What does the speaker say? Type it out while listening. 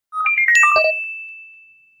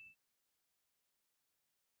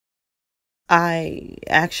I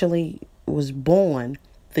actually was born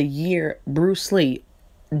the year Bruce Lee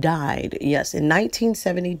died. Yes, in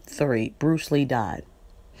 1973, Bruce Lee died.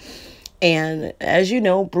 And as you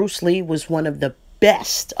know, Bruce Lee was one of the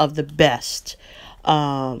best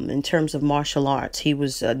in terms of martial arts. He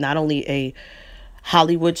was not only a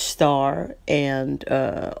Hollywood star and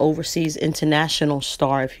overseas international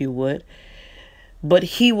star, if you would, but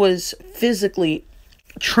he was physically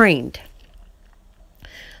trained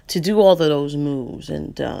to do all of those moves.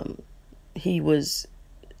 And he was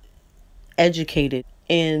educated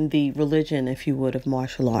in the religion, if you would, of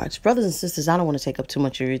martial arts. Brothers and sisters, I don't want to take up too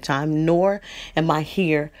much of your time, nor am I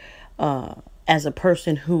here as a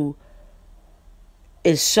person who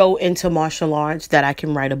is so into martial arts that I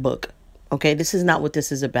can write a book. Okay, this is not what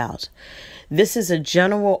this is about. This is a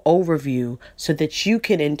general overview so that you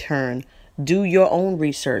can in turn do your own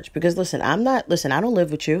research. Because listen, I don't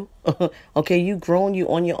live with you. Okay, you grown, you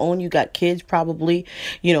on your own, you got kids, probably,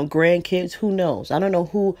 grandkids, who knows? I don't know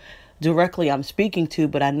who directly I'm speaking to,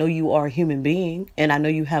 but I know you are a human being, and I know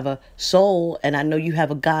you have a soul, and I know you have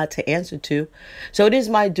a God to answer to. So it is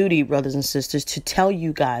my duty, brothers and sisters, to tell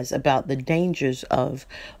you guys about the dangers of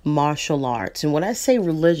martial arts. And when I say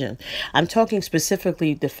religion, I'm talking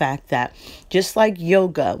specifically the fact that just like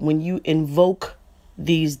yoga, when you invoke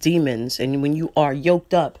these demons and when you are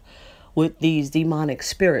yoked up with these demonic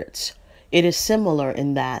spirits, it is similar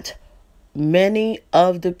in that many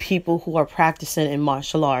of the people who are practicing in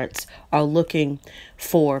martial arts are looking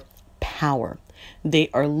for power. They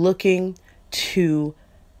are looking to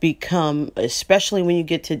become, especially when you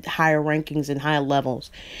get to higher rankings and higher levels,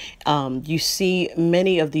 you see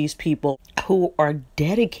many of these people who are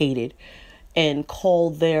dedicated and call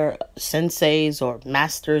their senseis or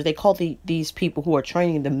masters. They call these people who are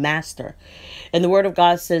training the master. And the word of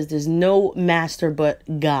God says there's no master but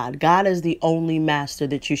God. God is the only master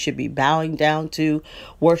that you should be bowing down to,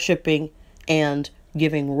 worshiping, and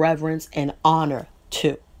giving reverence and honor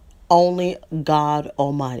to. Only God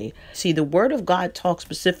Almighty. See, the word of God talks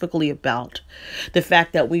specifically about the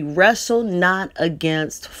fact that we wrestle not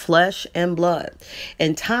against flesh and blood.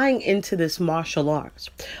 And tying into this martial arts,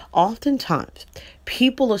 oftentimes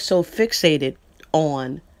people are so fixated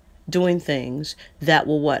on doing things that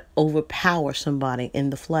will overpower somebody in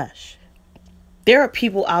the flesh. There are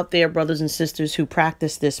people out there, brothers and sisters, who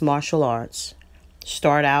practice this martial arts,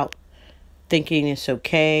 start out thinking it's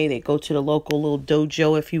okay. They go to the local little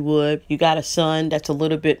dojo, if you would. You got a son that's a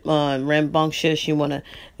little bit rambunctious. You want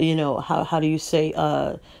to, how do you say,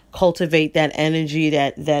 cultivate that energy,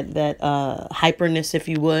 that hyperness, if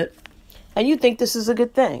you would. And you think this is a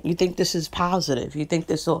good thing. You think this is positive. You think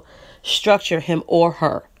this will structure him or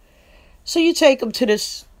her. So you take them to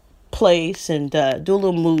this place and do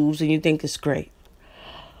little moves, and you think it's great.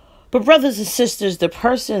 But brothers and sisters, the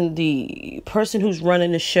person who's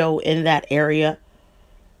running the show in that area,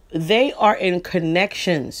 they are in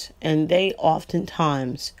connections, and they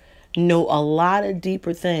oftentimes know a lot of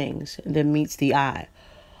deeper things than meets the eye.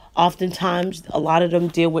 Oftentimes, a lot of them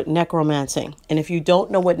deal with necromancing. And if you don't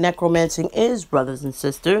know what necromancing is, brothers and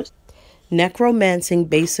sisters, necromancing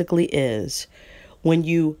basically is when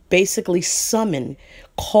you basically summon,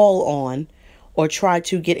 call on, or try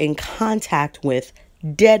to get in contact with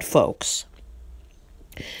dead folks.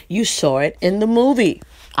 You saw it in the movie.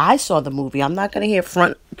 I saw the movie. I'm not going to hear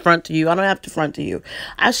front to you. I don't have to front to you.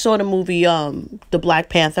 I saw the movie, The Black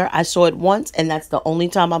Panther. I saw it once, and that's the only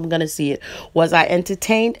time I'm going to see it. Was I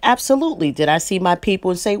entertained? Absolutely. Did I see my people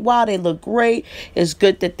and say, wow, they look great? It's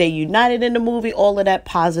good that they united in the movie. All of that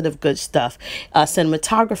positive, good stuff.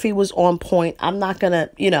 Cinematography was on point. I'm not going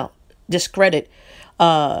to, discredit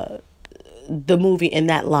the movie in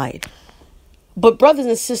that light. But brothers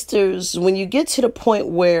and sisters, when you get to the point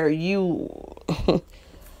where you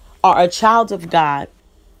are a child of God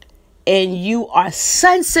and you are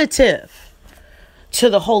sensitive to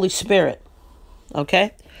the Holy Spirit,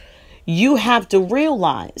 okay, you have to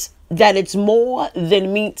realize that it's more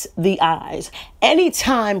than meets the eyes.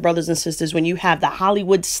 Anytime, brothers and sisters, when you have the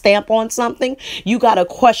Hollywood stamp on something, you got to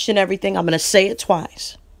question everything. I'm going to say it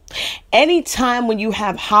twice. Anytime when you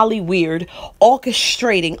have Hollywood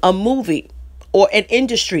orchestrating a movie or an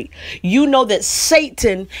industry, you know that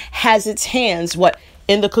Satan has its hands,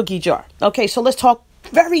 in the cookie jar. Okay, so let's talk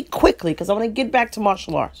very quickly, because I want to get back to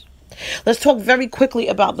martial arts. Let's talk very quickly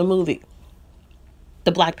about the movie,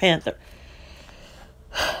 The Black Panther.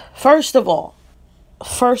 First of all,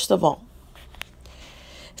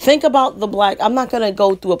 think about I'm not going to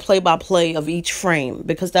go through a play-by-play of each frame,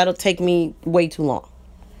 because that'll take me way too long.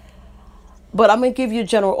 But I'm going to give you a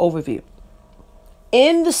general overview.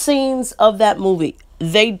 In the scenes of that movie,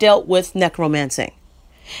 they dealt with necromancing.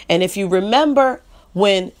 And if you remember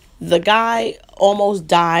when the guy almost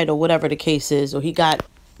died or whatever the case is, or he got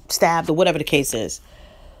stabbed or whatever the case is,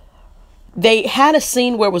 they had a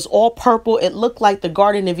scene where it was all purple. It looked like the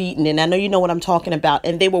Garden of Eden. And I know you know what I'm talking about.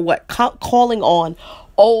 And they were calling on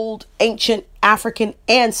old ancient African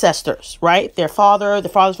ancestors, right? Their father's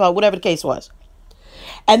father, whatever the case was.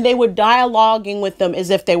 And they were dialoguing with them as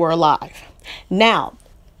if they were alive. Now,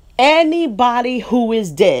 anybody who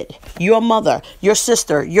is dead, your mother, your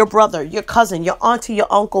sister, your brother, your cousin, your auntie, your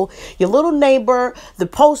uncle, your little neighbor, the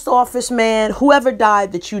post office man, whoever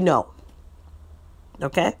died that you know.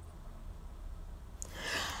 Okay?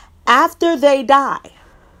 After they die,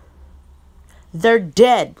 they're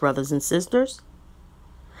dead, brothers and sisters.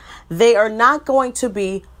 They are not going to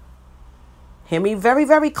be, hear me very,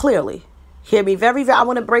 very clearly. Hear me very, very, I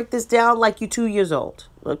want to break this down like you're 2 years old.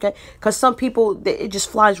 Okay? Because some people, it just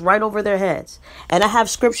flies right over their heads. And I have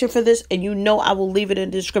scripture for this, and you know I will leave it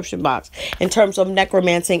in the description box in terms of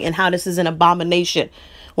necromancy and how this is an abomination.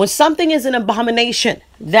 When something is an abomination,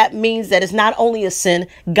 that means that it's not only a sin,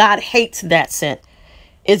 God hates that sin.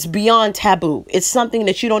 It's beyond taboo. It's something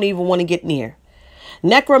that you don't even want to get near.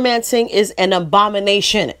 Necromancy is an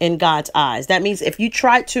abomination in God's eyes. That means if you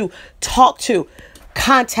try to talk to,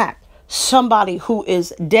 contact somebody who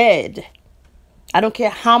is dead, I don't care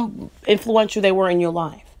how influential they were in your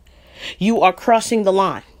life, you are crossing the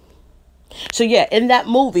line. So yeah, in that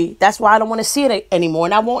movie, that's why I don't want to see it anymore.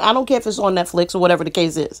 And I don't care if it's on Netflix or whatever the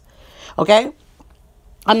case is. Okay?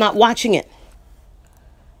 I'm not watching it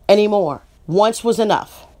anymore. Once was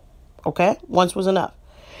enough. Okay? Once was enough.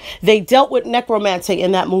 They dealt with necromancy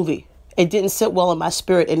in that movie. It didn't sit well in my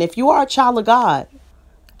spirit. And if you are a child of God,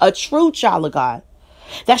 a true child of God,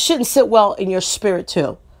 that shouldn't sit well in your spirit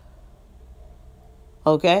too.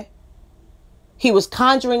 Okay? He was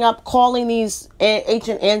conjuring up, calling these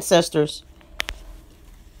ancient ancestors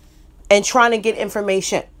and trying to get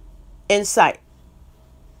information, insight,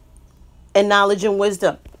 and knowledge and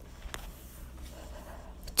wisdom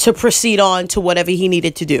to proceed on to whatever he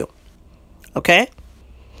needed to do. Okay?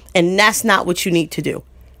 And that's not what you need to do.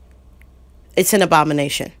 It's an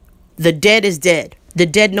abomination. The dead is dead. The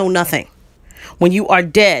dead know nothing. When you are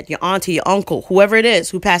dead, your auntie, your uncle, whoever it is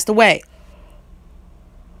who passed away,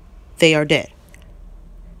 they are dead.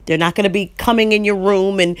 They're not going to be coming in your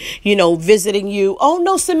room and, visiting you. Oh,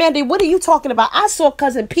 no, Samantha, what are you talking about? I saw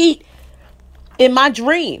Cousin Pete in my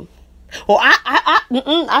dream. Or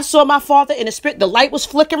I saw my father in the spirit. The light was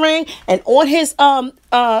flickering, and on his on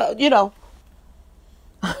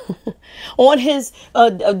his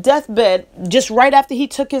deathbed, just right after he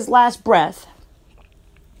took his last breath,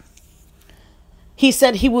 he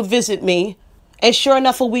said he would visit me, and sure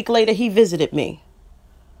enough, a week later, he visited me.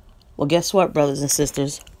 Well, guess what, brothers and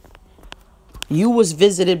sisters? You was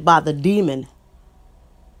visited by the demon,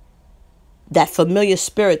 that familiar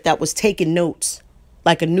spirit that was taking notes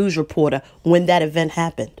like a news reporter when that event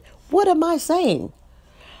happened. What am I saying?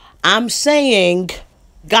 I'm saying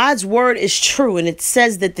God's word is true, and it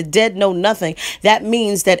says that the dead know nothing. That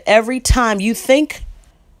means that every time you think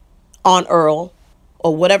on Earl,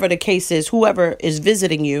 or whatever the case is, whoever is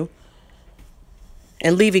visiting you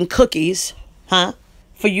and leaving cookies,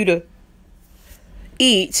 for you to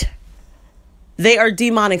eat, they are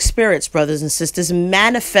demonic spirits, brothers and sisters,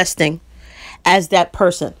 manifesting as that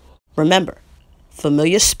person. Remember,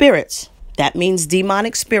 familiar spirits, that means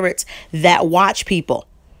demonic spirits that watch people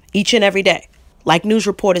each and every day. Like news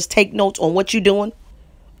reporters take notes on what you're doing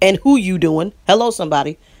and who you doing. Hello,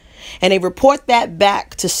 somebody. And they report that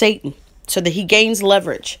back to Satan so that he gains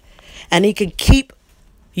leverage and he can keep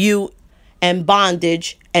you in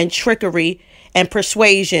bondage and trickery and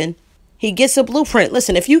persuasion. He gets a blueprint.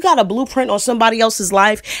 Listen, if you got a blueprint on somebody else's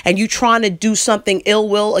life and you trying to do something ill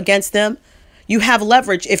will against them, you have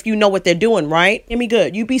leverage if you know what they're doing, right? Hear me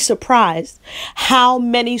good. You'd be surprised how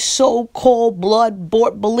many so-called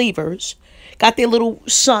blood-bought believers got their little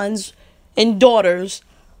sons and daughters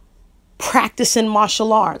practicing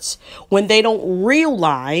martial arts when they don't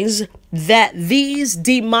realize that these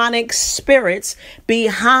demonic spirits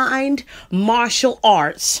behind martial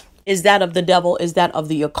arts is that of the devil, is that of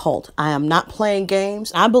the occult. I am not playing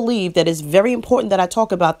games. I believe that it's very important that I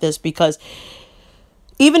talk about this because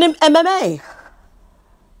even in MMA,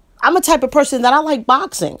 I'm a type of person that I like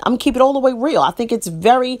boxing. I'm gonna keep it all the way real. I think it's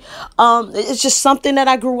very, it's just something that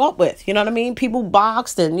I grew up with. You know what I mean? People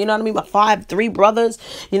boxed, and you know what I mean? My three brothers,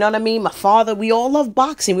 you know what I mean? My father, we all love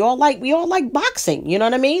boxing. We all like boxing. You know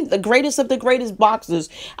what I mean? The greatest of the greatest boxers,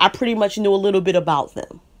 I pretty much knew a little bit about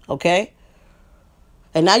them. Okay?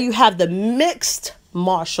 And now you have the mixed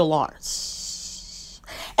martial arts.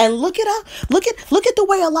 And look at the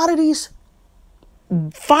way a lot of these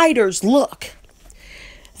fighters look.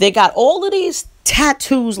 They got all of these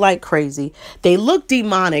tattoos like crazy. They look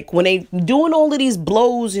demonic when they doing all of these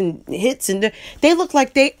blows and hits, and they look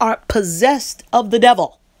like they are possessed of the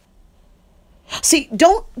devil. See,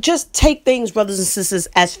 don't just take things, brothers and sisters,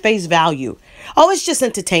 as face value. Oh, it's just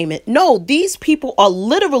entertainment. No, these people are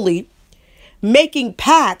literally making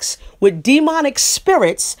pacts with demonic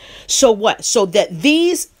spirits. So what? So that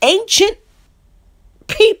these ancient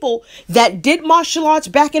people that did martial arts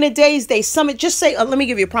back in the days, they summon, just say, let me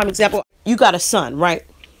give you a prime example. You got a son, right?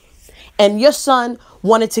 And your son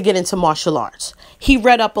wanted to get into martial arts. He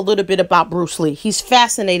read up a little bit about Bruce Lee. He's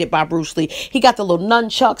fascinated by Bruce Lee. He got the little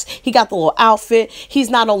nunchucks. He got the little outfit.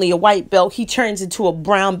 He's not only a white belt, he turns into a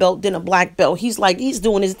brown belt, then a black belt. He's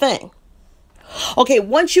doing his thing. Okay,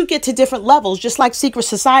 once you get to different levels, just like secret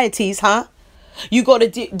societies, huh? You go to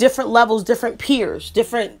different levels, different peers,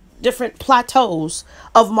 different plateaus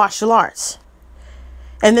of martial arts.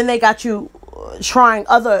 And then they got you trying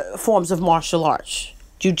other forms of martial arts.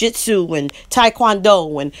 Jiu-jitsu and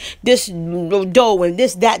taekwondo and this do and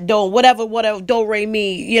this, that do, whatever, do, re,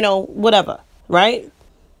 mi, whatever, right?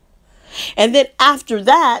 And then after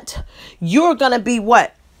that, you're going to be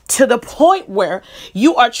what? To the point where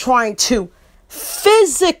you are trying to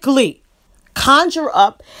physically conjure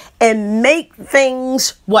up and make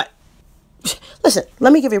things what? Listen,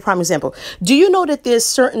 let me give you a prime example. Do you know that there's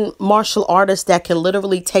certain martial artists that can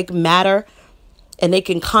literally take matter and they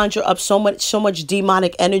can conjure up so much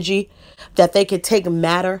demonic energy that they could take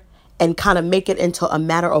matter and kind of make it into a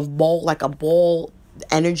matter of ball, like a ball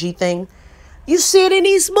energy thing? You see it in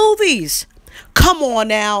these movies. Come on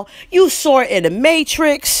now. You saw it in The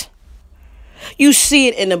Matrix. You see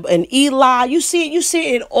it in Eli. You see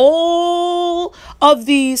it in all of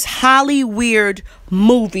these highly weird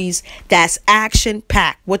movies that's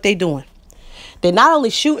action-packed. What they doing? They're not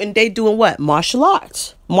only shooting, they doing what? Martial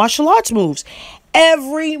arts. Martial arts moves.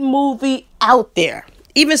 Every movie out there,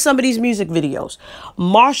 even some of these music videos,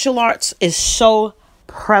 martial arts is so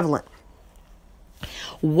prevalent.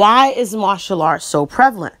 Why is martial arts so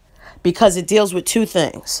prevalent? Because it deals with two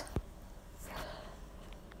things.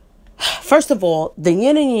 First of all, the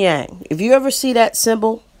yin and yang. If you ever see that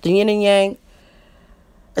symbol, the yin and yang,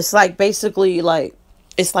 it's like basically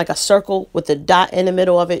it's like a circle with a dot in the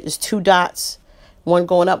middle of it. It's two dots, one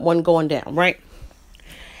going up, one going down, right?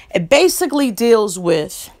 It basically deals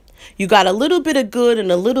with, you got a little bit of good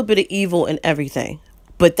and a little bit of evil in everything.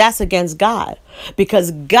 But that's against God,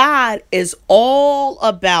 because God is all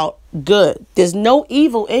about good. There's no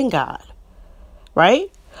evil in God,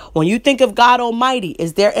 right? When you think of God Almighty,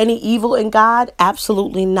 is there any evil in God?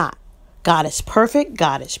 Absolutely not. God is perfect.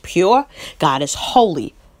 God is pure. God is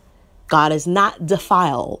holy. God is not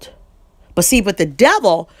defiled. But the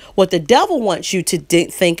devil, what the devil wants you to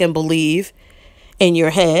think and believe in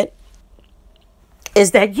your head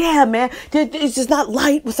is that, yeah, man, it's just not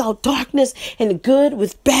light without darkness and good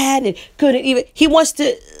with bad and good and evil. He wants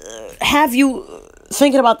to have you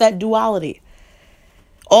thinking about that duality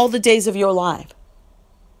all the days of your life,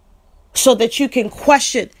 so that you can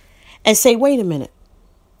question and say, wait a minute.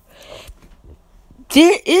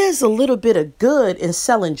 There is a little bit of good in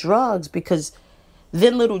selling drugs, because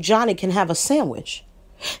then little Johnny can have a sandwich.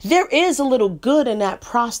 There is a little good in that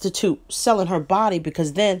prostitute selling her body,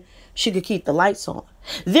 because then she could keep the lights on.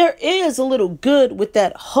 There is a little good with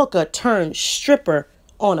that hooker turned stripper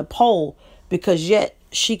on a pole, because yet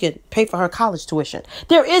she could pay for her college tuition.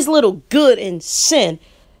 There is little good in sin.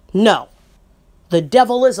 No, the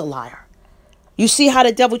devil is a liar. You see how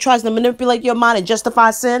the devil tries to manipulate your mind and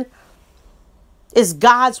justify sin? It's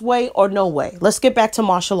God's way or no way. Let's get back to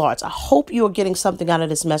martial arts. I hope you are getting something out of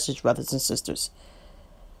this message, brothers and sisters.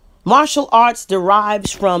 Martial arts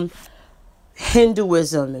derives from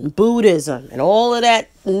Hinduism and Buddhism and all of that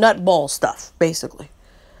nutball stuff, basically.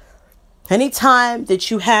 Anytime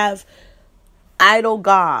that you have idol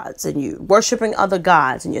gods and you're worshiping other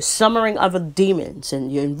gods and you're summoning other demons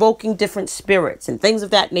and you're invoking different spirits and things of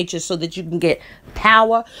that nature so that you can get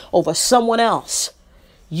power over someone else,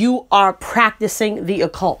 you are practicing the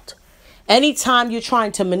occult. Anytime you're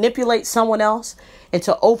trying to manipulate someone else and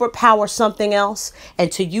to overpower something else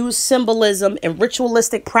and to use symbolism and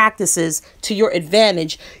ritualistic practices to your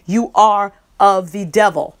advantage, you are of the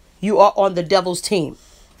devil. You are on the devil's team.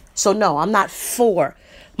 So no, I'm not for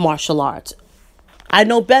martial arts. I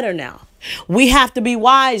know better now. We have to be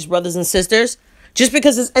wise, brothers and sisters. Just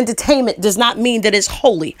because it's entertainment does not mean that it's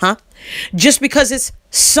holy, huh? Just because it's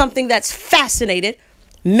something that's fascinating,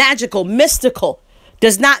 magical, mystical,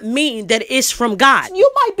 does not mean that it's from God. You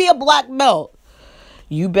might be a black belt.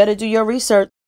 You better do your research.